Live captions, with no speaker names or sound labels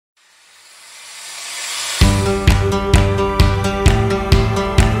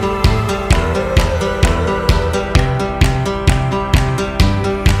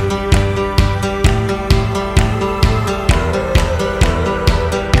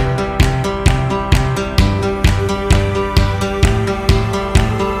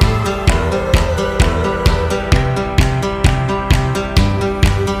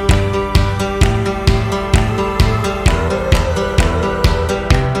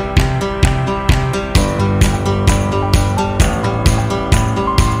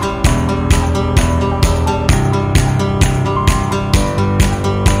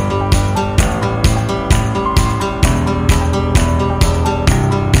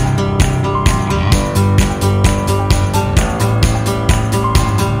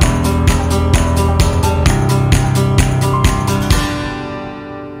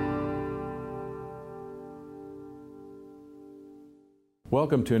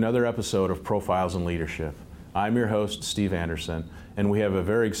Welcome to another episode of Profiles in Leadership. I'm your host, Steve Anderson, and we have a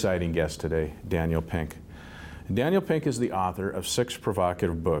very exciting guest today, Daniel Pink. Daniel Pink is the author of 6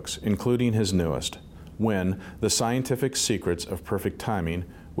 provocative books, including his newest, When: The Scientific Secrets of Perfect Timing,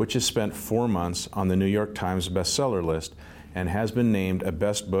 which has spent 4 months on the New York Times bestseller list and has been named a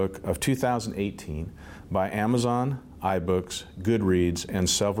best book of 2018 by Amazon, iBooks, Goodreads, and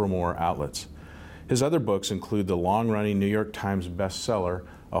several more outlets. His other books include the long-running New York Times bestseller,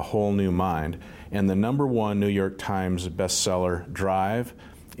 A Whole New Mind, and the #1 New York Times bestseller, Drive,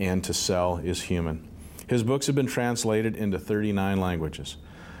 and To Sell is Human. His books have been translated into 39 languages.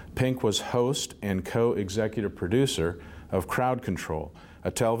 Pink was host and co-executive producer of Crowd Control,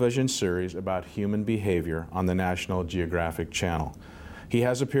 a television series about human behavior on the National Geographic Channel. He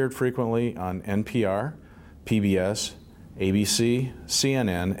has appeared frequently on NPR, PBS, ABC,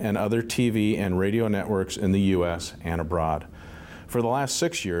 CNN, and other TV and radio networks in the U.S. and abroad. For the last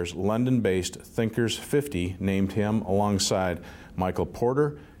 6 years, London-based Thinkers 50 named him alongside Michael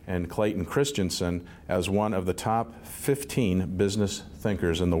Porter and Clayton Christensen as one of the top 15 business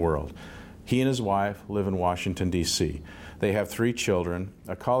thinkers in the world. He and his wife live in Washington, D.C. They have 3 children,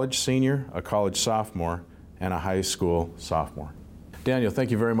 a college senior, a college sophomore, and a high school sophomore. Daniel, thank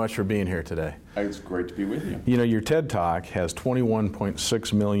you very much for being here today. It's great to be with you. You know, your TED Talk has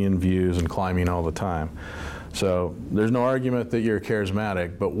 21.6 million views and climbing all the time. So there's no argument that you're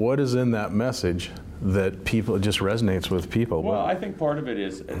charismatic, but what is in that message that people just resonates with people? Well, I think part of it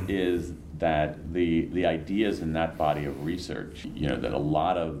is that the ideas in that body of research, that a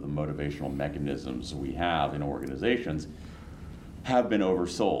lot of the motivational mechanisms we have in organizations have been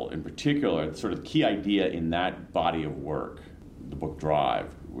oversold. In particular, sort of the key idea in that body of work, the book Drive,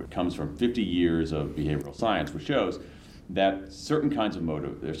 which comes from 50 years of behavioral science, which shows that there are certain kinds of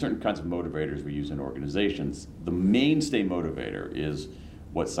motivators we use in organizations. The mainstay motivator is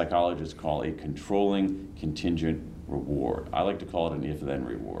what psychologists call a controlling contingent reward. I like to call it an if-then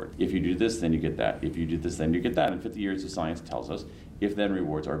reward. If you do this, then you get that. If you do this, then you get that. And 50 years of science tells us if-then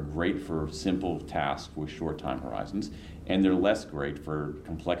rewards are great for simple tasks with short time horizons, and they're less great for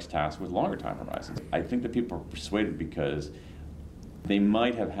complex tasks with longer time horizons. I think that people are persuaded because they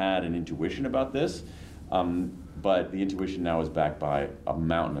might have had an intuition about this, but the intuition now is backed by a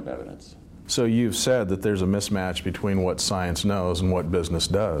mountain of evidence. So you've said that there's a mismatch between what science knows and what business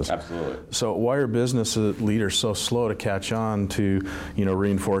does. Absolutely. So why are business leaders so slow to catch on to,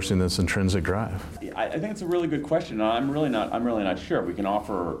 reinforcing this intrinsic drive? I think it's a really good question. I'm really not sure. We can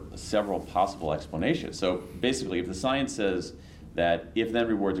offer several possible explanations. So basically, if the science says that if-then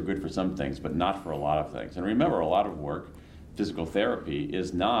rewards are good for some things, but not for a lot of things, and remember, a lot of work, physical therapy,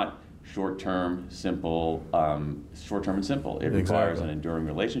 is not short-term and simple. It requires an enduring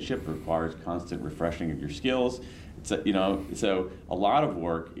relationship. It requires constant refreshing of your skills. So a lot of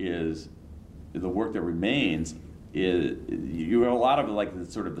work is the work that remains. You have a lot of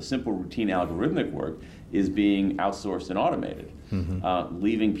the simple routine algorithmic work is being outsourced and automated,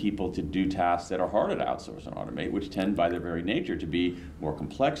 leaving people to do tasks that are harder to outsource and automate, which tend by their very nature to be more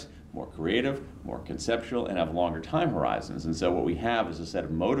complex, more creative, more conceptual, and have longer time horizons. And so what we have is a set of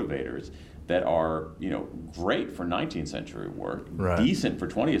motivators that are, great for 19th century work, right, decent for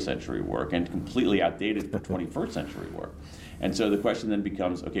 20th century work, and completely outdated for 21st century work. And so the question then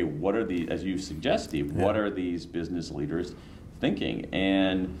becomes, okay, what are the, as you suggest, Steve, what are these business leaders thinking?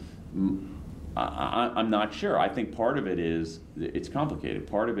 And I'm not sure. I think part of it is, it's complicated.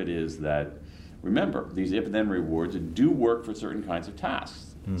 Part of it is that, remember, these if-then rewards do work for certain kinds of tasks.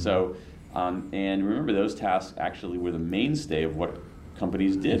 Mm-hmm. So, and remember, those tasks actually were the mainstay of what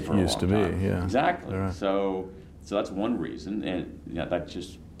companies did for a long time. Used to be, yeah. Exactly. Right. So that's one reason, and that's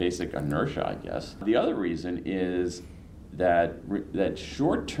just basic inertia, I guess. The other reason is that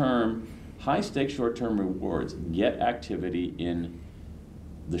short-term, high-stakes short-term rewards get activity in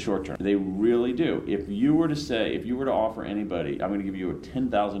the short term. They really do. If you were to offer anybody, I'm going to give you a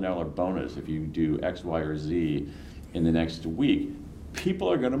 $10,000 bonus if you do X, Y, or Z in the next week,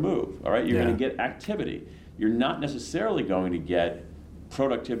 people are going to move, all right? You're going to get activity. You're not necessarily going to get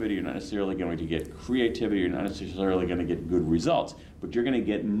productivity, you're not necessarily going to get creativity, you're not necessarily going to get good results, but you're going to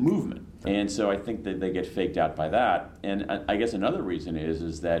get movement. And so I think that they get faked out by that. And I guess another reason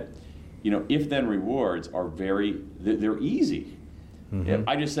is that, if-then rewards are they're easy. Mm-hmm.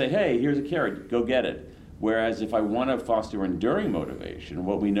 I just say, hey, here's a carrot, go get it. Whereas if I want to foster enduring motivation,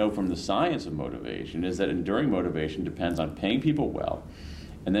 what we know from the science of motivation is that enduring motivation depends on paying people well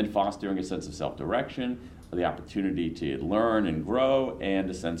and then fostering a sense of self-direction, the opportunity to learn and grow, and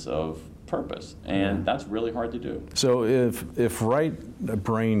a sense of purpose, and that's really hard to do. So if right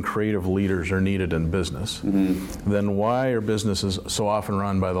brain creative leaders are needed in business, then why are businesses so often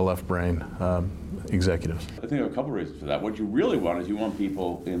run by the left brain executives? I think there are a couple reasons for that. What you really want is you want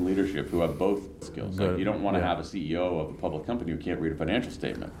people in leadership who have both skills. Like you don't want to have a CEO of a public company who can't read a financial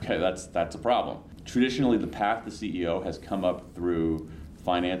statement. Okay, that's a problem. Traditionally, the path to CEO has come up through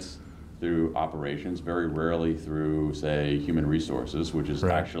finance, through operations, very rarely through, say, human resources, which is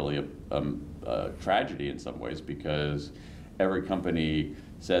actually a tragedy in some ways, because every company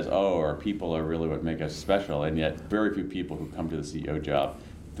says, oh, our people are really what make us special, and yet very few people who come to the CEO job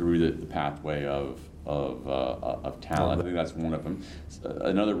through the pathway of talent. I think that's one of them.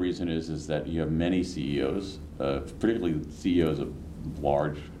 Another reason is that you have many CEOs, particularly CEOs of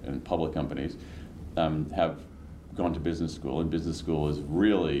large and public companies, have gone to business school, and business school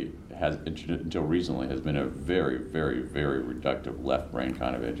has until recently has been a very, very, very reductive left brain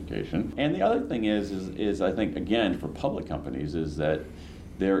kind of education. And the other thing is I think, again, for public companies, is that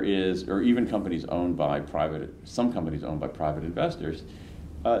there is, or even companies owned by some companies owned by private investors,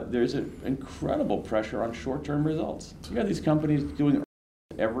 there's an incredible pressure on short-term results. So you got these companies doing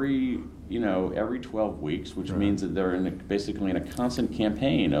every 12 weeks, which means that they're basically in a constant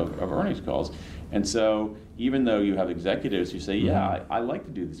campaign of earnings calls. And so even though you have executives who say, yeah, I like to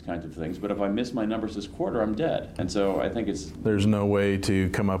do these kinds of things, but if I miss my numbers this quarter, I'm dead. And so I think there's no way to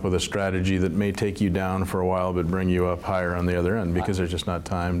come up with a strategy that may take you down for a while but bring you up higher on the other end, because there's just not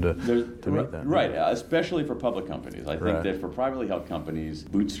time to meet that. Right, especially for public companies. I think that for privately held companies,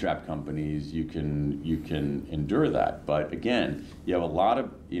 bootstrap companies, you can endure that. But again, you have a lot of,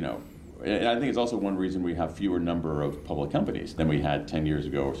 and I think it's also one reason we have fewer number of public companies than we had 10 years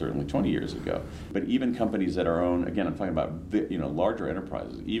ago, or certainly 20 years ago. But even companies that are owned, again, I'm talking about larger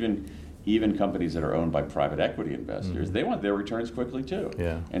enterprises, even companies that are owned by private equity investors, they want their returns quickly too.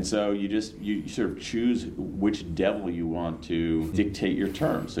 Yeah. And so you sort of choose which devil you want to dictate your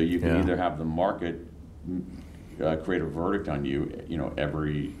terms. So you can either have the market create a verdict on you,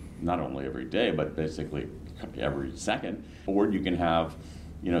 not only every day, but basically every second, or you can have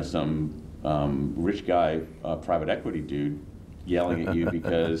some rich guy, private equity dude, yelling at you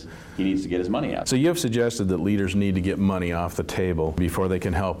because he needs to get his money out. So you have suggested that leaders need to get money off the table before they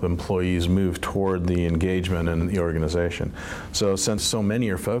can help employees move toward the engagement in the organization. So since so many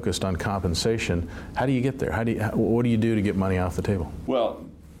are focused on compensation, how do you get there? What do you do to get money off the table? Well,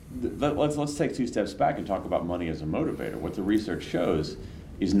 let's take 2 steps back and talk about money as a motivator. What the research shows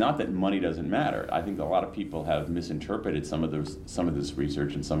is not that money doesn't matter. I think a lot of people have misinterpreted some of this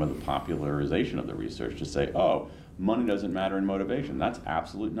research and some of the popularization of the research to say, oh, money doesn't matter in motivation. That's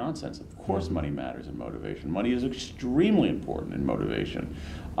absolute nonsense. Of course money matters in motivation. Money is extremely important in motivation.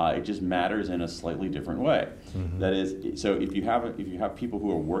 It just matters in a slightly different way. That is, so if you have people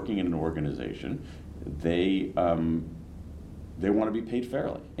who are working in an organization, they want to be paid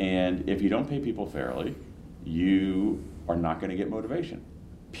fairly. And if you don't pay people fairly, you are not going to get motivation.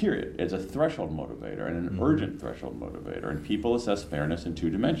 Period. It's a threshold motivator and an urgent threshold motivator. And people assess fairness in 2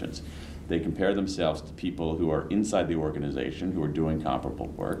 dimensions. They compare themselves to people who are inside the organization who are doing comparable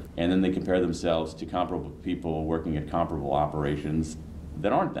work, and then they compare themselves to comparable people working at comparable operations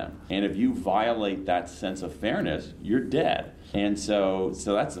that aren't them. And if you violate that sense of fairness, you're dead. And so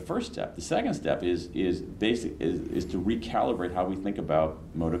that's the first step. The second step is to recalibrate how we think about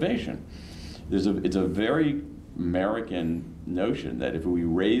motivation. It's a very American notion that if we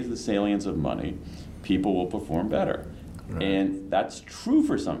raise the salience of money, people will perform better. Right. And that's true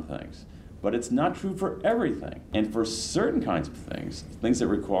for some things, but it's not true for everything. And for certain kinds of things that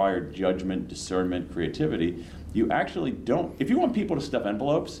require judgment, discernment, creativity, you actually don't. If you want people to stuff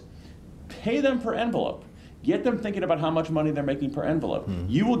envelopes, pay them per envelope. Get them thinking about how much money they're making per envelope.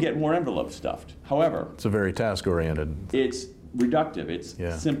 You will get more envelopes stuffed. However, it's a very task-oriented. It's reductive, it's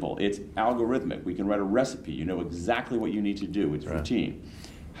simple, it's algorithmic. We can write a recipe, you know exactly what you need to do, it's routine.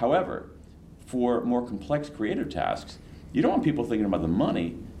 However, for more complex creative tasks, you don't want people thinking about the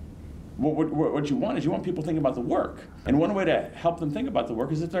money. What you want is you want people thinking about the work. And one way to help them think about the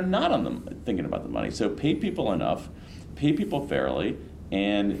work is if they're not thinking about the money. So pay people enough, pay people fairly,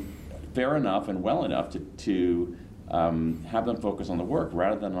 and fair enough and well enough to have them focus on the work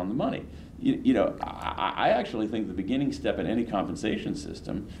rather than on the money. I actually think the beginning step in any compensation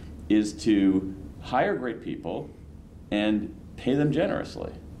system is to hire great people and pay them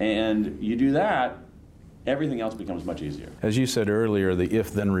generously. And you do that, everything else becomes much easier. As you said earlier, the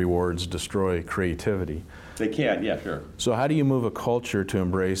if-then rewards destroy creativity. They can, yeah, sure. So how do you move a culture to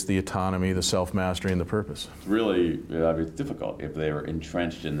embrace the autonomy, the self-mastery, and the purpose? It's really it's difficult if they are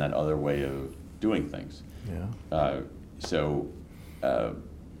entrenched in that other way of doing things. Yeah.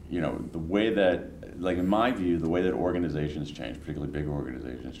 the way that, like in my view, the way that organizations change, particularly big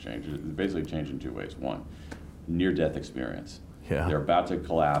organizations change, is basically change in two ways. One, near-death experience. Yeah. They're about to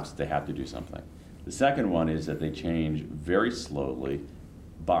collapse, they have to do something. The second one is that they change very slowly,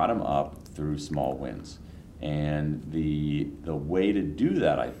 bottom up through small wins. And the way to do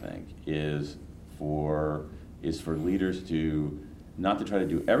that, I think, is for leaders to not to try to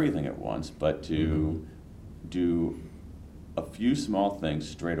do everything at once, but to do a few small things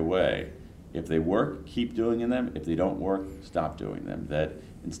straight away. If they work, keep doing them. If they don't work, stop doing them. That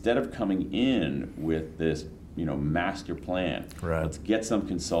instead of coming in with this, master plan, right. Let's get some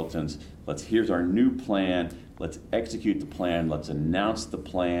consultants. Here's our new plan. Let's execute the plan. Let's announce the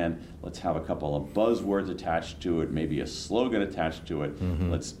plan. Let's have a couple of buzzwords attached to it, maybe a slogan attached to it.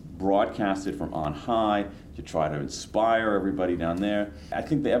 Let's broadcast it from on high to try to inspire everybody down there. I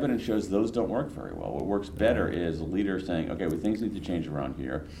think the evidence shows those don't work very well. What works better is a leader saying, okay, well, things need to change around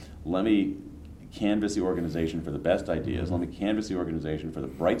here. Let me canvass the organization for the best ideas. Let me canvass the organization for the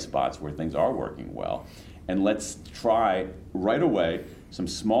bright spots where things are working well. And let's try right away some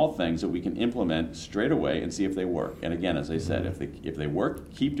small things that we can implement straight away and see if they work. And again, as I said, if they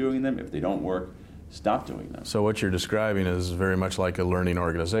work, keep doing them. If they don't work, stop doing them. So what you're describing is very much like a learning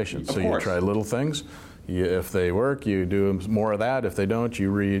organization. So you try little things. If they work, you do more of that. If they don't, you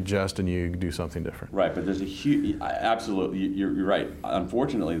readjust and you do something different. Right, but there's a huge, absolutely, you're right.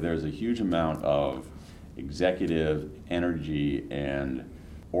 Unfortunately, there's a huge amount of executive energy and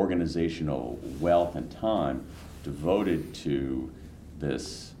organizational wealth and time devoted to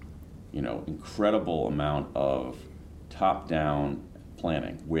this, incredible amount of top-down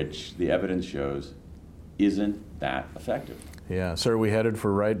planning, which the evidence shows isn't that effective. Yeah. So are we headed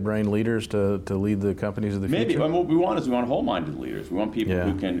for right-brain leaders to lead the companies of the future? Maybe. And what we want is whole-minded leaders. We want people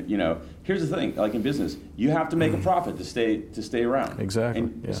who can, here's the thing, like in business, you have to make a profit to stay around. Exactly.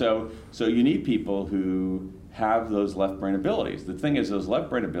 And so you need people who have those left-brain abilities. The thing is, those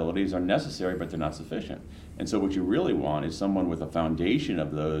left-brain abilities are necessary, but they're not sufficient. And so what you really want is someone with a foundation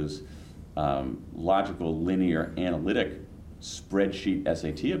of those logical, linear, analytic spreadsheet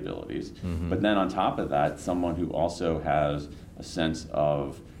SAT abilities, but then on top of that, someone who also has a sense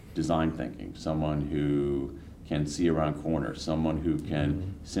of design thinking, someone who can see around corners, someone who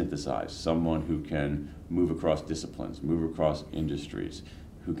can synthesize, someone who can move across disciplines, move across industries,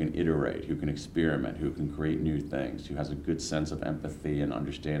 who can iterate, who can experiment, who can create new things, who has a good sense of empathy and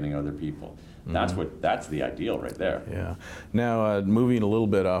understanding other people. That's the ideal right there. Yeah. Now, moving a little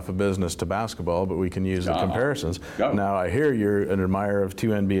bit off of business to basketball, but we can use the comparisons. Go. Now, I hear you're an admirer of two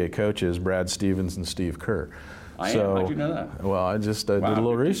NBA coaches, Brad Stevens and Steve Kerr. I am. How'd you know that? Well, I did a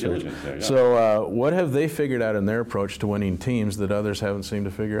little research. There, yeah. So what have they figured out in their approach to winning teams that others haven't seemed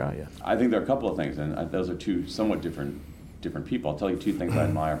to figure out yet? I think there are a couple of things, and those are two somewhat different people. I'll tell you two things I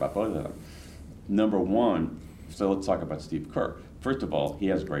admire about both of them. Number one, so let's talk about Steve Kerr. First of all, he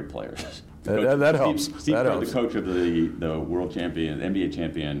has great players. That helps. Steve Kerr, the coach of the world champion, NBA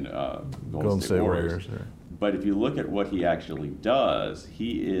champion Golden State Warriors. Sure. But if you look at what he actually does,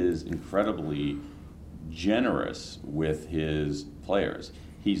 he is incredibly generous with his players.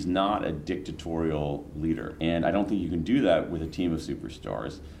 He's not a dictatorial leader. And I don't think you can do that with a team of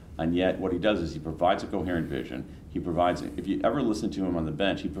superstars. And yet what he does is he provides a coherent vision. He provides, if you ever listen to him on the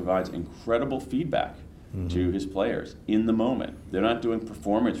bench, he provides incredible feedback to his players in the moment. They're not doing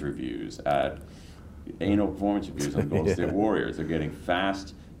performance reviews annual performance reviews on Golden State Warriors. They're getting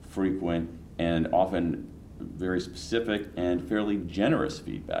fast, frequent, and often very specific and fairly generous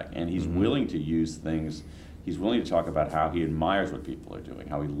feedback. And he's willing to use things, he's willing to talk about how he admires what people are doing,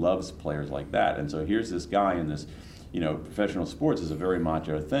 how he loves players like that. And so here's this guy in this, professional sports is a very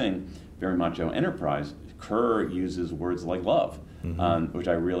macho thing, very macho enterprise. Kerr uses words like love, which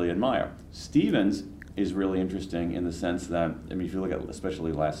I really admire. Stevens is really interesting in the sense that, if you look at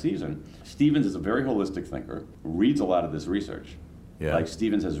especially last season, Stevens is a very holistic thinker, reads a lot of this research. Yeah. Like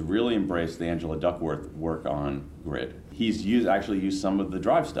Stevens has really embraced the Angela Duckworth work on grid. He's actually used some of the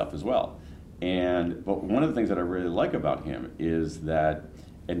drive stuff as well. But one of the things that I really like about him is that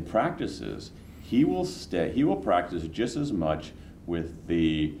in practices, he will practice just as much with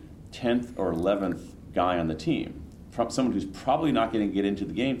the 10th or 11th guy on the team, someone who's probably not going to get into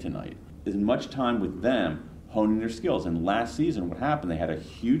the game tonight, as much time with them honing their skills. And last season, what happened, they had a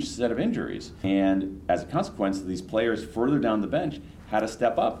huge set of injuries. And as a consequence, these players further down the bench had to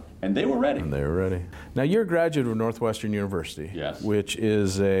step up, and they were ready. Now, you're a graduate of Northwestern University, yes, which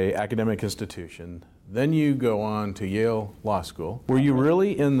is an academic institution. Then you go on to Yale Law School. Were you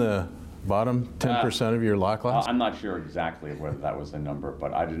really in the Bottom 10% of your law class? I'm not sure exactly whether that was the number,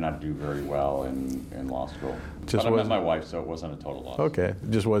 but I did not do very well in law school. Just but I met my wife, so it wasn't a total loss. Okay,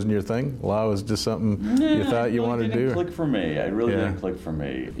 it just wasn't your thing? Law was just something you thought you wanted to do? It didn't click for me. It really didn't click for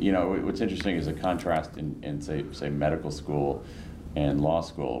me. You know, what's interesting is a contrast in say medical school and law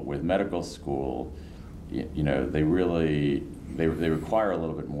school. With medical school, you know, they require a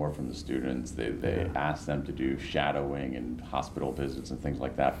little bit more from the students. They ask them to do shadowing and hospital visits and things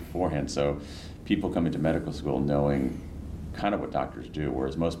like that beforehand. So people come into medical school knowing kind of what doctors do,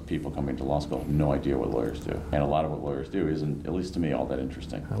 whereas most people coming to law school have no idea what lawyers do. And a lot of what lawyers do isn't, at least to me, all that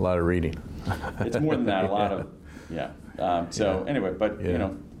interesting. A lot of reading. It's more than that, a lot of, anyway, but you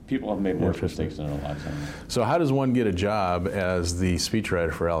know, people have made worse mistakes in their lives. So how does one get a job as the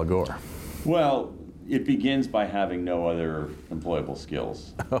speechwriter for Al Gore? Well, it begins by having no other employable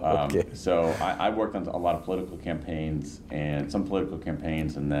skills. Okay. So I worked on a lot of political campaigns and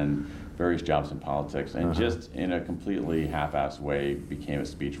then various jobs in politics, and just in a completely half-assed way became a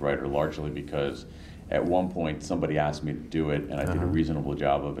speechwriter, largely because at one point somebody asked me to do it and I did a reasonable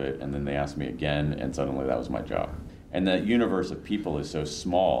job of it, and then they asked me again and suddenly that was my job. And the universe of people is so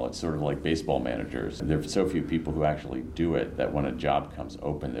small, it's sort of like baseball managers. There are so few people who actually do it that when a job comes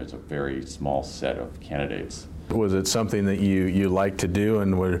open, there's a very small set of candidates. Was it something that you liked to do,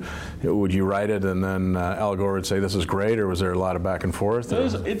 and would you write it and then Al Gore would say this is great, or was there a lot of back and forth?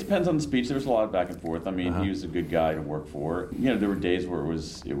 It depends on the speech. There was a lot of back and forth. I mean, he was a good guy to work for. You know, there were days where it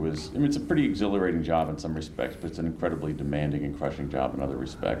was. I mean, it's a pretty exhilarating job in some respects, but it's an incredibly demanding and crushing job in other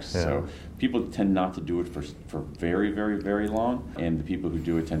respects. Yeah. So people tend not to do it for very, very, very long, and the people who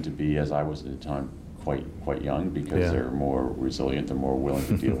do it tend to be, as I was at the time, quite young, because they're more resilient and more willing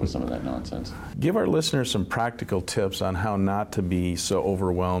to deal with some of that nonsense. Give our listeners some practical tips on how not to be so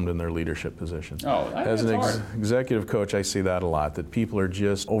overwhelmed in their leadership positions. As an executive coach, I see that a lot, that people are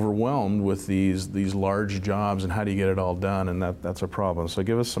just overwhelmed with these large jobs, and how do you get it all done, and that's a problem. So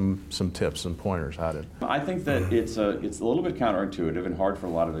give us some tips and pointers how to. I think that it's a little bit counterintuitive and hard for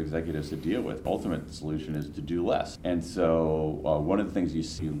a lot of executives to deal with. Ultimate solution is to do less. And so one of the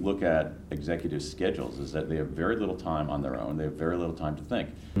things you look at executive schedules is that they have very little time on their own. They have very little time to think.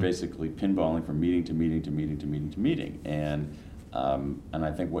 Basically pinballing from meeting to meeting to meeting to meeting to meeting. And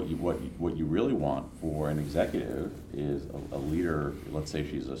I think what you really want for an executive is a leader. Let's say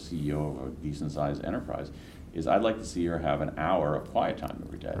she's a CEO of a decent-sized enterprise. Is I'd like to see her have an hour of quiet time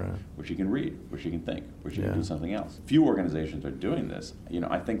every day, where she can read, where she can think, where she can do something else. Few organizations are doing this. You know,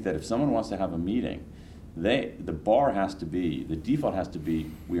 I think that if someone wants to have a meeting, the default has to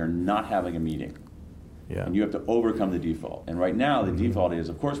be, we are not having a meeting. Yeah. And you have to overcome the default. And right now, the default is,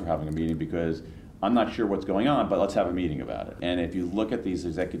 of course, we're having a meeting because I'm not sure what's going on, but let's have a meeting about it. And if you look at these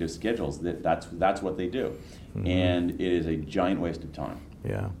executive schedules, that's what they do. And it is a giant waste of time.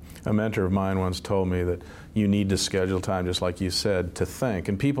 Yeah. A mentor of mine once told me that you need to schedule time, just like you said, to think.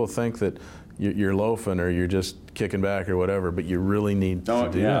 And people think that you're loafing or you're just kicking back or whatever, but you really need to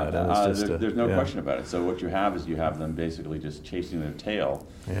do that. There's no question about it. So what you have is you have them basically just chasing their tail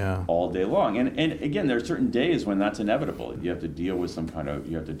all day long. And again, there are certain days when that's inevitable. You have to deal with some kind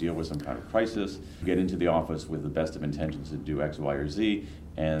of crisis. You get into the office with the best of intentions to do X, Y, or Z,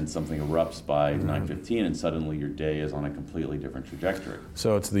 and something erupts by 9:15, and suddenly your day is on a completely different trajectory.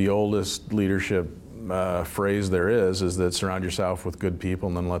 So it's the oldest leadership phrase there is that surround yourself with good people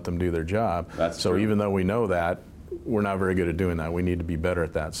and then let them do their job. That's so true. Even though we know that, we're not very good at doing that. We need to be better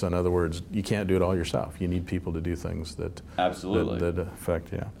at that. So in other words, you can't do it all yourself. You need people to do things that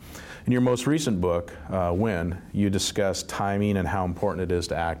affect you. In your most recent book, Win, you discuss timing and how important it is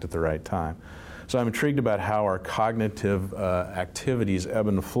to act at the right time. So I'm intrigued about how our cognitive activities ebb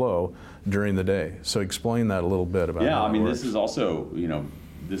and flow during the day. So explain that a little bit about how that works. This is also,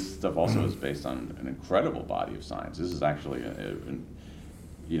 this stuff also is based on an incredible body of science. This is actually,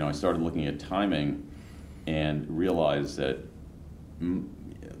 I started looking at timing and realized that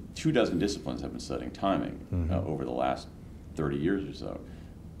 24 disciplines have been studying timing over the last 30 years or so,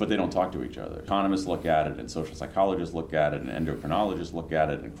 but they don't talk to each other. Economists look at it, and social psychologists look at it, and endocrinologists look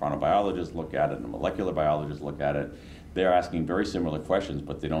at it, and chronobiologists look at it, and molecular biologists look at it. They're asking very similar questions,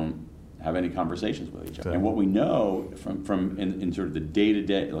 but they don't have any conversations with each other. And what we know from in sort of the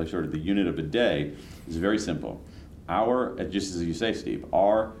day-to-day, like sort of the unit of a day, is very simple. Just as you say, Steve,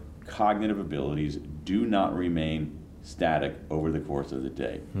 our cognitive abilities do not remain static over the course of the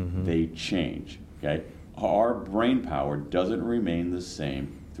day. They change, okay? Our brain power doesn't remain the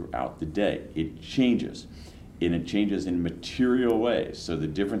same throughout the day. It changes. And it changes in material ways. So the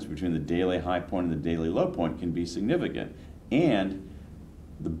difference between the daily high point and the daily low point can be significant. And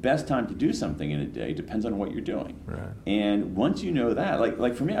the best time to do something in a day depends on what you're doing. Right. And once you know that,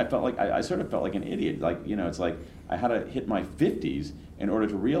 like for me, I felt like I sort of felt like an idiot. Like, it's like I had to hit my 50s in order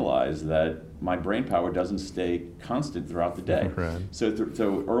to realize that my brain power doesn't stay constant throughout the day. Right.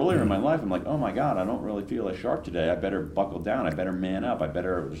 So earlier in my life, I'm like, oh my God, I don't really feel as sharp today. I better buckle down. I better man up.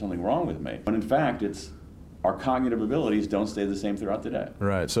 There's something wrong with me. But in fact, it's our cognitive abilities don't stay the same throughout the day.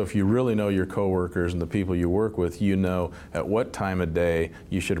 Right. So if you really know your coworkers and the people you work with, you know at what time of day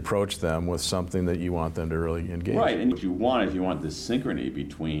you should approach them with something that you want them to really engage. Right. And what you want is this synchrony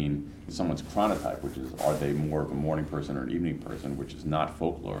between someone's chronotype, which is, are they more of a morning person or an evening person, which is not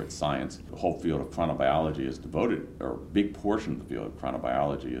folklore, it's science. The whole field of chronobiology is devoted, or a big portion of the field of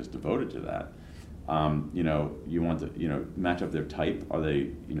chronobiology is devoted to that. You want to, match up their type. Are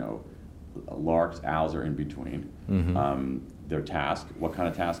they, larks, owls are in between. Their task, what kind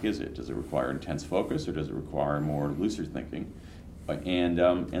of task is it? Does it require intense focus, or does it require more looser thinking? And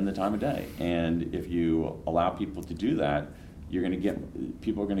the time of day. And if you allow people to do that,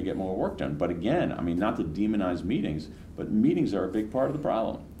 people are going to get more work done. But again, not to demonize meetings, but meetings are a big part of the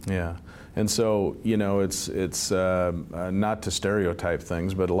problem. Yeah, and so it's not to stereotype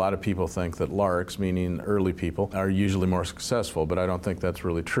things, but a lot of people think that larks, meaning early people, are usually more successful. But I don't think that's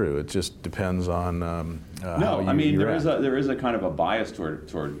really true. It just depends on how you react. there is a kind of a bias toward.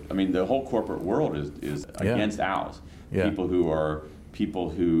 The whole corporate world is against owls. Yeah. People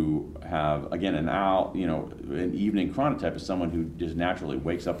who have, again, an owl, an evening chronotype is someone who just naturally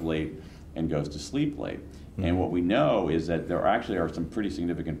wakes up late and goes to sleep late. And what we know is that there actually are some pretty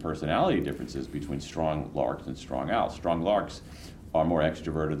significant personality differences between strong larks and strong owls. Strong larks are more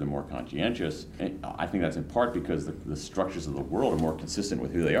extroverted, they're more conscientious. And I think that's in part because the structures of the world are more consistent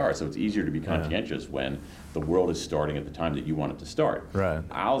with who they are. So it's easier to be conscientious when the world is starting at the time that you want it to start. Right.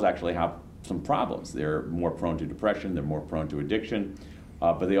 Owls actually have some problems. They're more prone to depression, they're more prone to addiction,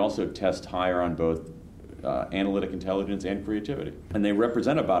 but they also test higher on both analytic intelligence and creativity. And they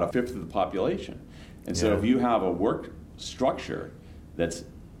represent about 1/5 of the population. And so if you have a work structure that's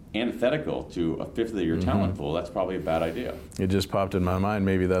antithetical to 1/5 of your talent pool, that's probably a bad idea. It just popped in my mind.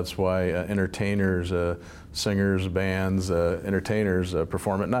 Maybe that's why entertainers, singers, bands, entertainers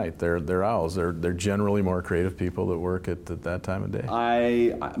perform at night. They're owls. They're generally more creative people that work at that time of day.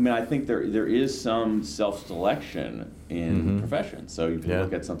 I think there is some self-selection in professions. So if you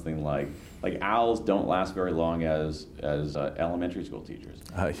look at something like owls don't last very long as elementary school teachers,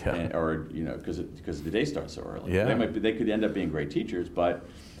 because the day starts so early. Yeah. They could end up being great teachers, but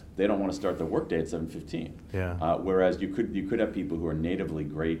they don't want to start their workday at 7:15. Yeah. Whereas you could have people who are natively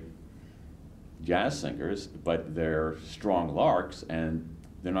great jazz singers, but they're strong larks, and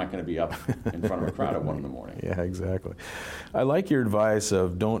they're not going to be up in front of a crowd at 1 a.m. Yeah, exactly. I like your advice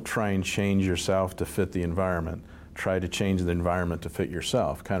of don't try and change yourself to fit the environment. Try to change the environment to fit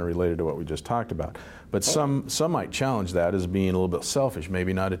yourself, kind of related to what we just talked about. But some might challenge that as being a little bit selfish,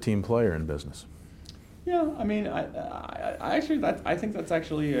 maybe not a team player in business. Yeah, I think that's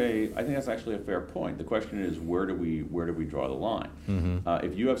actually a fair point. The question is, where do we draw the line?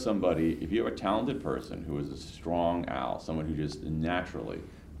 If you have a talented person who is a strong owl, someone who just naturally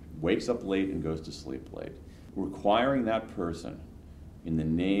wakes up late and goes to sleep late, requiring that person in the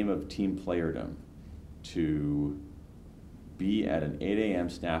name of team playerdom to be at an 8 a.m.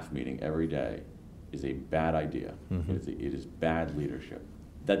 staff meeting every day is a bad idea. It is bad leadership.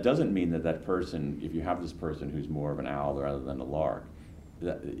 That doesn't mean that person, if you have this person who's more of an owl rather than a lark,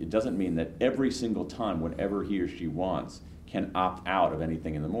 it doesn't mean that every single time, whenever he or she wants, can opt out of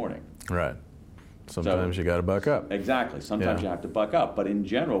anything in the morning. Right. Sometimes you got to buck up. Exactly. Sometimes you have to buck up. But in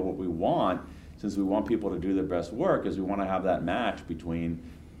general, what we want, since we want people to do their best work, is we want to have that match between,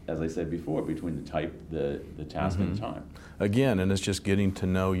 as I said before, between the type, the task, and the time. Again, and it's just getting to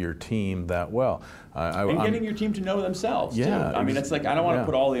know your team that well. Getting your team to know themselves, too. It's like, I don't want to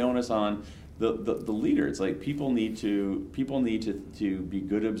put all the onus on the leader. It's like people need to be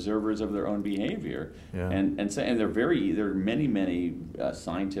good observers of their own behavior, and there are many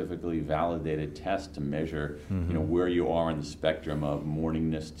scientifically validated tests to measure where you are on the spectrum of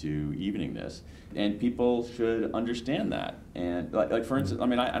morningness to eveningness, and people should understand that. And like for instance,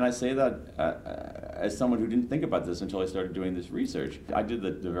 I say that as someone who didn't think about this until I started doing this research. I did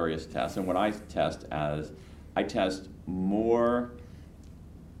the various tests, and what I test more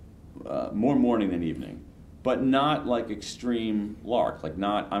morning than evening, but not like extreme lark. Like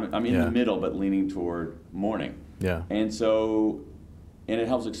I'm in the middle, but leaning toward morning. Yeah. And so And it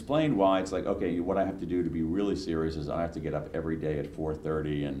helps explain why it's like, okay, what I have to do to be really serious is I have to get up every day at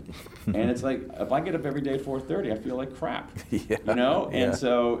 4:30, and it's like, if I get up every day at 4:30, I feel like crap, Yeah. you know? Yeah. And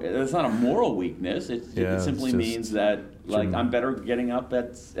so it's not a moral weakness. It simply means that, like, I'm better getting up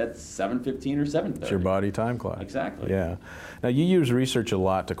at 7:15 or 7:30. It's your body time clock. Exactly. Yeah. Now, you use research a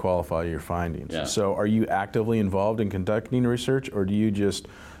lot to qualify your findings. Yeah. So are you actively involved in conducting research, or do you just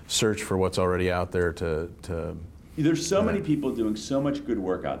search for what's already out there to There's so many people doing so much good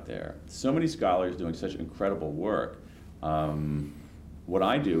work out there, so many scholars doing such incredible work. What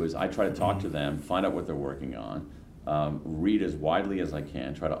I do is I try to talk to them, find out what they're working on, read as widely as I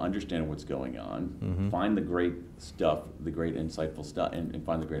can, try to understand what's going on, find the great stuff, the great insightful stuff, and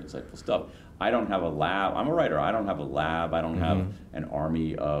find the great insightful stuff. I don't have a lab. I'm a writer. I don't have a lab. I don't have an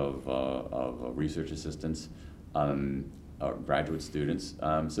army of research assistants. Graduate students.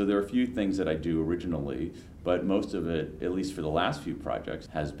 So there are a few things that I do originally, but most of it, at least for the last few projects,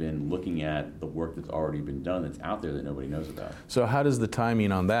 has been looking at the work that's already been done that's out there that nobody knows about. So how does the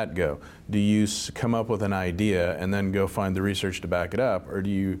timing on that go? Do you come up with an idea and then go find the research to back it up, or do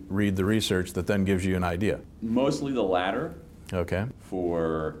you read the research that then gives you an idea? Mostly the latter. Okay.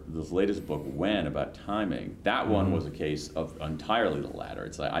 For this latest book, When, about timing, that one was a case of entirely the latter.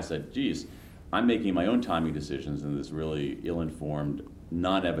 It's like I said, geez, I'm making my own timing decisions in this really ill-informed,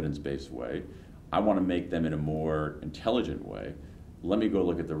 non-evidence-based way. I want to make them in a more intelligent way. Let me go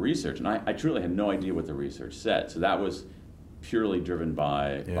look at the research. And I truly had no idea what the research said. So that was purely driven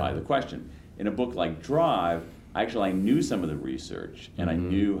by the question. In a book like Drive, I knew some of the research, and I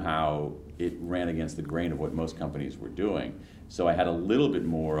knew how it ran against the grain of what most companies were doing. So I had a little bit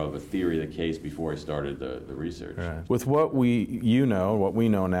more of a theory of the case before I started the research. Right. With what we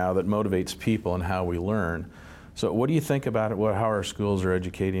know now that motivates people and how we learn, so what do you think about it, how our schools are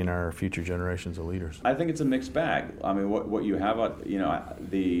educating our future generations of leaders? I think it's a mixed bag. I mean, what you have,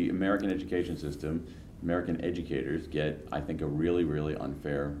 the American education system, American educators get, I think, a really, really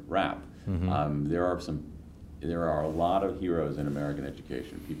unfair rap. There are a lot of heroes in American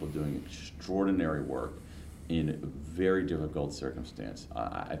education, people doing extraordinary work in very difficult circumstance.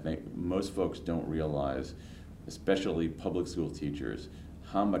 I think most folks don't realize, especially public school teachers,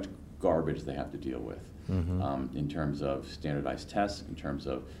 how much garbage they have to deal with in terms of standardized tests, in terms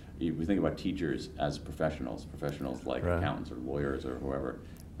of, if we think about teachers as professionals like accountants or lawyers or whoever,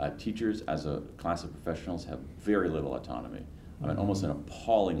 teachers as a class of professionals have very little autonomy. I mean, almost an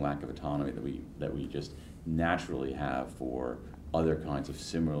appalling lack of autonomy that we just naturally have for other kinds of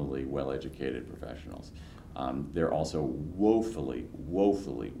similarly well-educated professionals. They're also woefully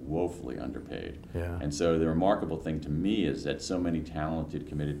underpaid. Yeah. And so the remarkable thing to me is that so many talented,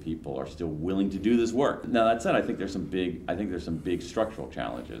 committed people are still willing to do this work. Now that said, I think there's some big structural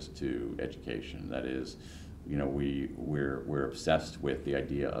challenges to education. That is, we're obsessed with the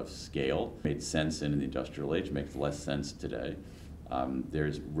idea of scale. It made sense in the industrial age, makes less sense today.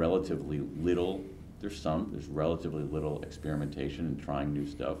 There's relatively little experimentation and trying new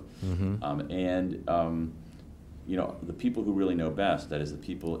stuff. The people who really know best, that is the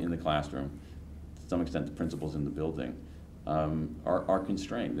people in the classroom, to some extent the principals in the building, are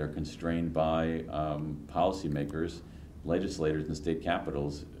constrained. They're constrained by policymakers, legislators in state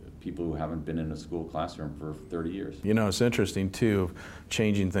capitals, people who haven't been in a school classroom for 30 years. It's interesting, too,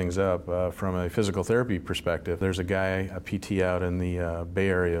 changing things up from a physical therapy perspective. There's a guy, a PT out in the Bay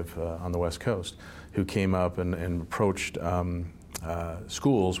Area on the West Coast, who came up and approached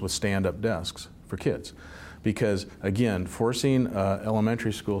schools with stand-up desks for kids. Because, again, forcing an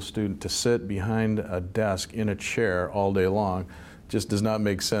elementary school student to sit behind a desk in a chair all day long just does not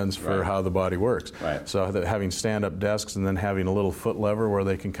make sense for how the body works. Right. So having stand-up desks and then having a little foot lever where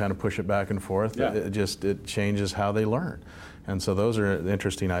they can kind of push it back and forth, it changes how they learn. And so those are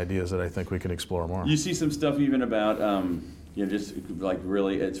interesting ideas that I think we can explore more. You see some stuff even about, just like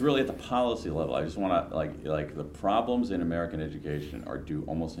really, it's really at the policy level. I just want to, like the problems in American education are due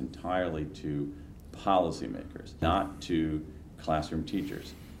almost entirely to policymakers, not to classroom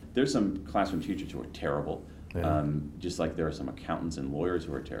teachers. There's some classroom teachers who are terrible, just like there are some accountants and lawyers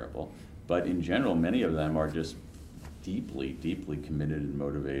who are terrible. But in general, many of them are just deeply, deeply committed and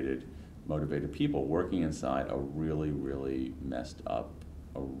motivated people working inside a really, really messed up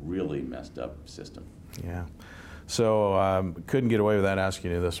system. Yeah. So couldn't get away without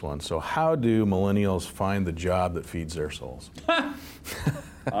asking you this one. So how do millennials find the job that feeds their souls?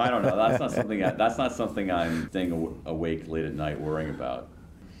 I don't know. That's not something I'm staying awake late at night worrying about.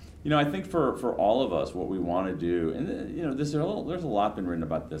 I think for all of us, what we want to do, and there's a lot been written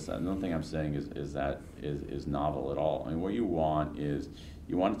about this. Another thing I'm saying is novel at all. I mean, what you want is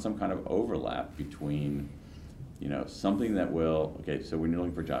some kind of overlap between something that will, okay, so when you're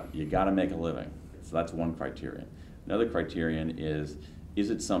looking for a job, you got to make a living. So that's one criterion. Another criterion is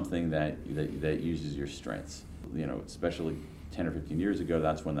it something that uses your strengths? Especially 10 or 15 years ago,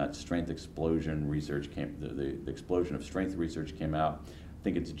 that's when that strength explosion research came, the explosion of strength research came out. I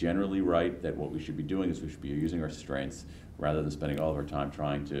think it's generally right that what we should be doing is we should be using our strengths rather than spending all of our time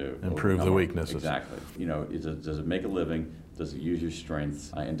trying to improve the weaknesses. Exactly. Does it make a living? Does it use your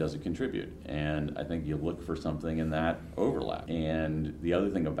strengths? And does it contribute? And I think you look for something in that overlap. And the other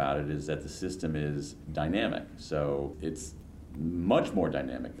thing about it is that the system is dynamic. So it's much more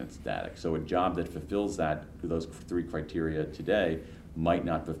dynamic than static. So a job that fulfills those three criteria today might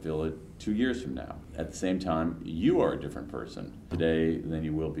not fulfill it 2 years from now. At the same time, you are a different person today than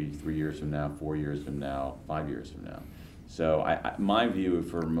you will be 3 years from now, 4 years from now, 5 years from now. So my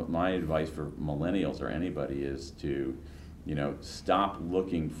advice for millennials or anybody is to, stop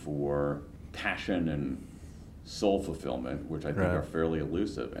looking for passion and soul fulfillment, which I think are fairly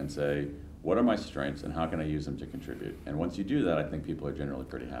elusive, and say, what are my strengths and how can I use them to contribute? And once you do that, I think people are generally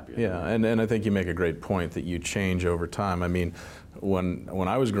pretty happy. Yeah, and I think you make a great point that you change over time. I mean, when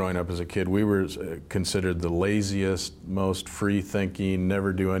I was growing up as a kid, we were considered the laziest, most free-thinking,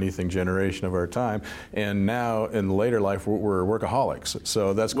 never do anything generation of our time. And now in later life, we're workaholics.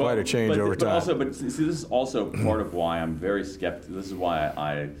 So that's quite a change over time. But see, this is also part of why I'm very skeptical. This is why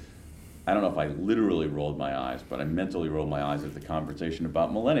I don't know if I literally rolled my eyes, but I mentally rolled my eyes at the conversation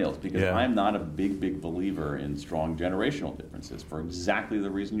about millennials, because I'm not a big believer in strong generational differences for exactly the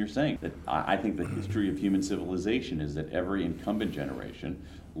reason you're saying. That I think the history of human civilization is that every incumbent generation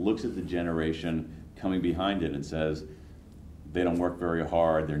looks at the generation coming behind it and says, they don't work very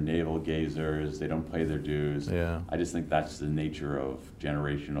hard, they're navel gazers, they don't pay their dues. Yeah. I just think that's the nature of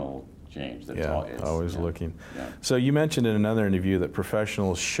generational change. That's always looking. Yeah. So you mentioned in another interview that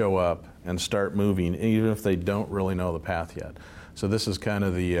professionals show up and start moving even if they don't really know the path yet. So this is kind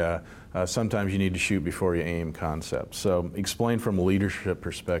of the sometimes you need to shoot before you aim concept. So explain from a leadership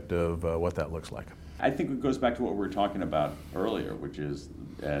perspective what that looks like. I think it goes back to what we were talking about earlier, which is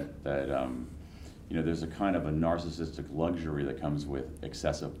that there's a kind of a narcissistic luxury that comes with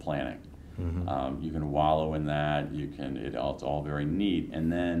excessive planning. Mm-hmm. You can wallow in that. It's all very neat,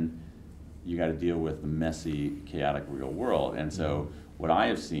 and then you got to deal with the messy, chaotic real world. And so what I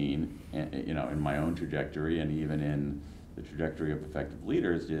have seen, in my own trajectory and even in the trajectory of effective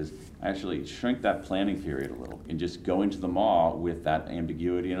leaders, is actually shrink that planning period a little and just go into the mall with that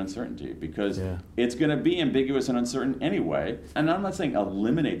ambiguity and uncertainty, because it's going to be ambiguous and uncertain anyway. And I'm not saying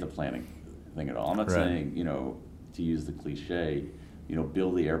eliminate the planning thing at all. I'm not saying, to use the cliche,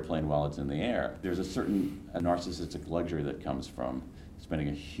 build the airplane while it's in the air. There's a certain narcissistic luxury that comes from spending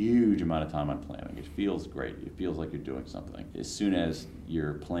a huge amount of time on planning. It feels great. It feels like you're doing something. As soon as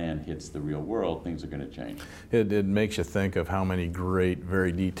your plan hits the real world, things are going to change. It makes you think of how many great,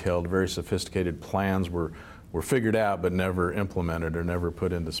 very detailed, very sophisticated plans were figured out but never implemented or never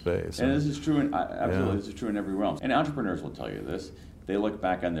put into space. And this is true, this is true in every realm. And entrepreneurs will tell you this. They look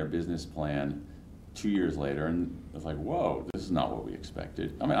back on their business plan 2 years later, and it's like, whoa, this is not what we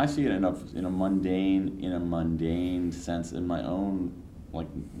expected. I mean, I see it in a mundane sense in my own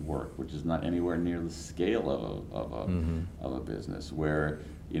work, which is not anywhere near the scale of a business, where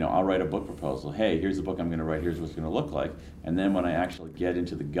I'll write a book proposal. Hey, here's the book I'm going to write. Here's what it's going to look like. And then when I actually get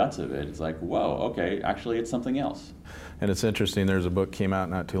into the guts of it, it's like, whoa, okay, actually it's something else. And it's interesting. There's a book came out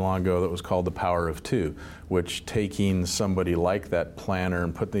not too long ago that was called The Power of Two, which taking somebody like that planner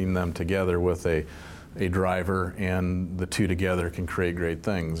and putting them together with a driver, and the two together can create great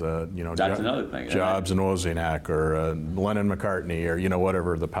things. That's another thing. Jobs and Wozniak, or Lennon McCartney, or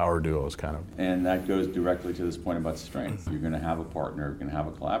whatever the power duo is kind of. And that goes directly to this point about strengths. You're going to have a partner, you're going to have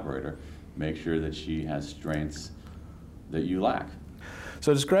a collaborator. Make sure that she has strengths that you lack.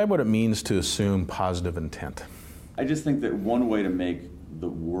 So describe what it means to assume positive intent. I just think that one way to make the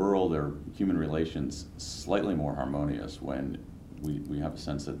world or human relations slightly more harmonious, when we have a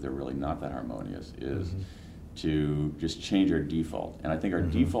sense that they're really not that harmonious, is to just change our default. And I think our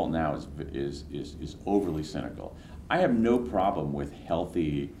default now is overly cynical. I have no problem with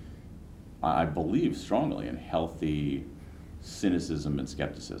I believe strongly in healthy cynicism and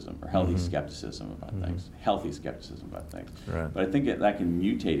skepticism, or healthy skepticism about things, healthy skepticism about things. Right. But I think that can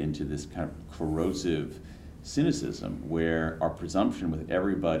mutate into this kind of corrosive cynicism, where our presumption with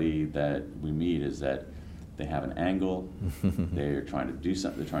everybody that we meet is that they have an angle, they're trying to do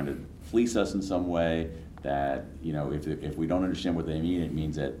something, they're trying to fleece us in some way, that if we don't understand what they mean, it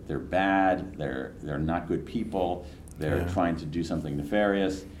means that they're bad, they're not good people, they're trying to do something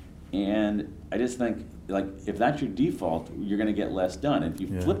nefarious. And I just think, like, if that's your default, you're going to get less done. If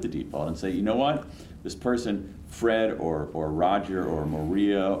you flip the default and say, you know what, this person, Fred or Roger or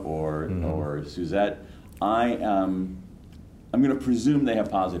Maria or Suzette, I'm going to presume they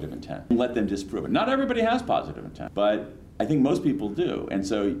have positive intent and let them disprove it. Not everybody has positive intent, but I think most people do. And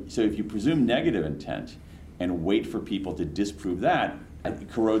so if you presume negative intent and wait for people to disprove that, it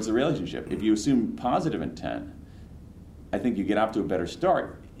corrodes the relationship. If you assume positive intent, I think you get off to a better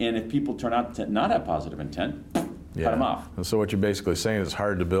start. And if people turn out to not have positive intent, cut them off. And so what you're basically saying is it's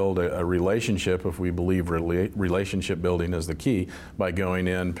hard to build a relationship if we believe relationship building is the key by going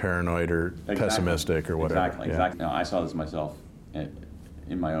in paranoid or pessimistic or whatever. Exactly. Now, I saw this myself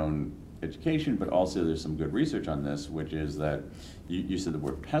in my own education, but also there's some good research on this, which is that you said the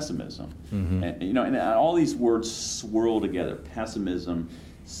word pessimism. And, and all these words swirl together: pessimism,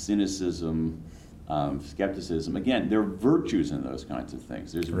 cynicism, skepticism. Again, there are virtues in those kinds of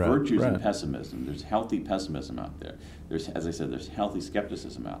things. There's virtues in pessimism. There's healthy pessimism out there. There's, as I said, there's healthy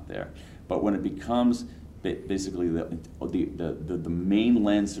skepticism out there. But when it becomes basically the main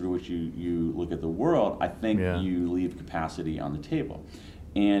lens through which you look at the world, I think you leave capacity on the table.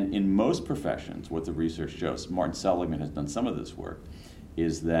 And in most professions, what the research shows, Martin Seligman has done some of this work,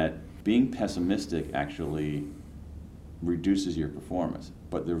 is that being pessimistic actually reduces your performance.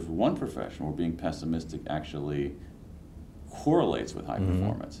 But there's one profession where being pessimistic actually correlates with high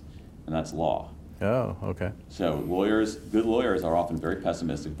performance, and that's law. Oh, okay. So good lawyers are often very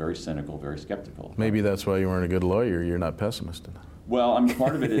pessimistic, very cynical, very skeptical. Maybe that's why you weren't a good lawyer. You're not pessimist enough. Well, I mean,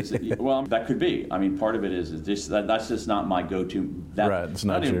 part of it is, that could be. I mean, part of it is just that's just not my go-to. It's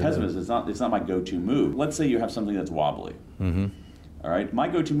not even pessimism. It's not my go-to move. Let's say you have something that's wobbly. All right, my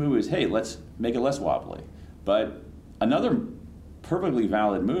go-to move is, hey, let's make it less wobbly. But another perfectly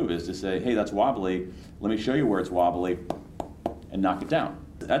valid move is to say, hey, that's wobbly. Let me show you where it's wobbly, and knock it down.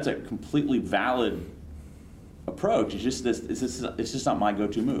 That's a completely valid approach. It's just not my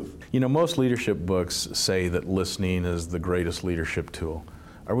go-to move. You know, most leadership books say that listening is the greatest leadership tool.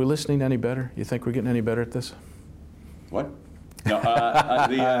 Are we listening any better? You think we're getting any better at this? What? No,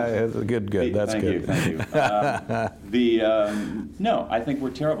 good. That's good. Thank you. No, I think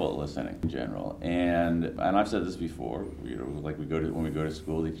we're terrible at listening in general, and I've said this before. Like when we go to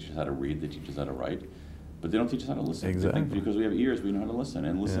school, they teach us how to read, they teach us how to write, but they don't teach us how to listen. Exactly. Because we have ears, we know how to listen,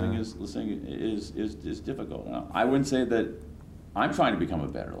 and listening is difficult. Now, I wouldn't say that I'm trying to become a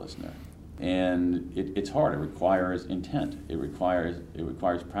better listener, and it's hard. It requires intent. It requires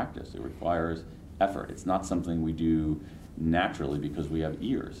practice. It requires effort. It's not something we do naturally because we have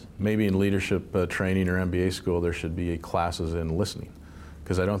ears. Maybe in leadership training or MBA school there should be classes in listening,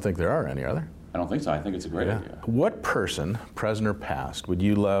 because I don't think there are any, are there? I don't think so. I think it's a great idea. What person, present or past, would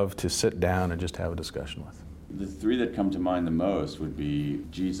you love to sit down and just have a discussion with? The three that come to mind the most would be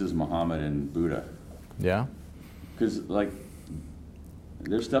Jesus, Muhammad, and Buddha. Yeah? Because, like,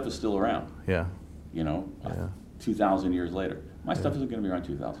 their stuff is still around. Yeah. 2,000 years later. My stuff isn't going to be around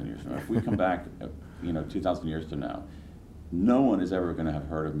 2,000 years from now. If we come back, 2,000 years from now, no one is ever going to have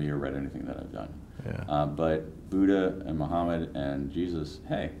heard of me or read anything that I've done. Yeah. But Buddha and Muhammad and Jesus,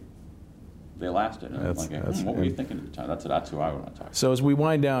 hey, they lasted. And what were you thinking at the time? That's who I want to talk to. So as we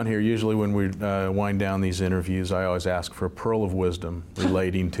wind down here, usually when we wind down these interviews, I always ask for a pearl of wisdom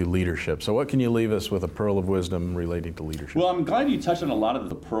relating to leadership. So what can you leave us with a pearl of wisdom relating to leadership? Well, I'm glad you touched on a lot of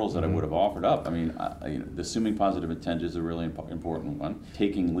the pearls that I would have offered up. I mean, assuming positive intent is a really important one.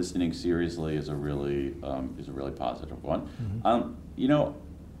 Taking listening seriously is a really positive one.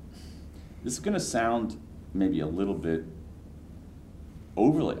 This is going to sound maybe a little bit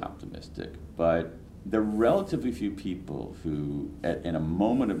overly optimistic, but there are relatively few people who, in a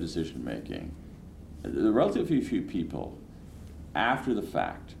moment of decision making, after the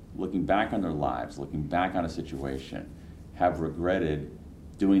fact, looking back on their lives, looking back on a situation, have regretted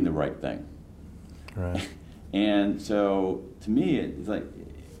doing the right thing. Right. And so, to me, it's like,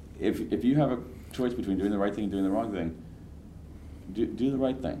 if you have a choice between doing the right thing and doing the wrong thing, do the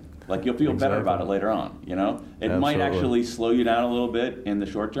right thing. Like, you'll feel better about it later on, It Absolutely. might actually slow you down a little bit in the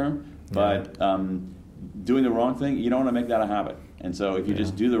short term, but doing the wrong thing, you don't want to make that a habit. And so if you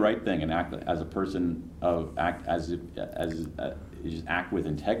just do the right thing and act as a person just act with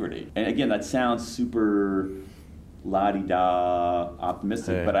integrity. And again, that sounds super la-di-da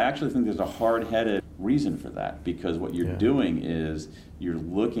optimistic, but I actually think there's a hard-headed reason for that, because what you're doing is you're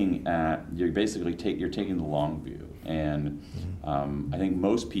basically taking the long view. And I think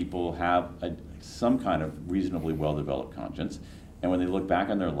most people have some kind of reasonably well-developed conscience, and when they look back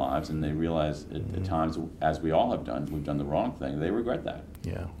on their lives and they realize at times, as we all have done, we've done the wrong thing, they regret that.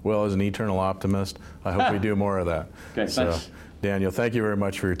 Yeah. Well, as an eternal optimist, I hope we do more of that. Okay, thanks. Daniel, thank you very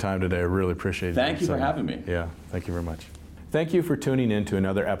much for your time today. I really appreciate it. Thank you for having me. Yeah, thank you very much. Thank you for tuning in to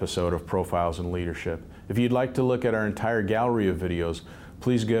another episode of Profiles in Leadership. If you'd like to look at our entire gallery of videos,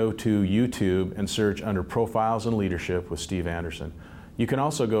 please go to YouTube and search under Profiles in Leadership with Steve Anderson. You can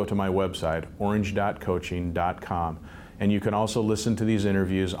also go to my website, orange.coaching.com, and you can also listen to these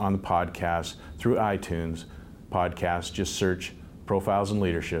interviews on the podcast through iTunes. Podcast, just search Profiles in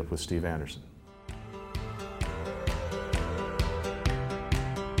Leadership with Steve Anderson.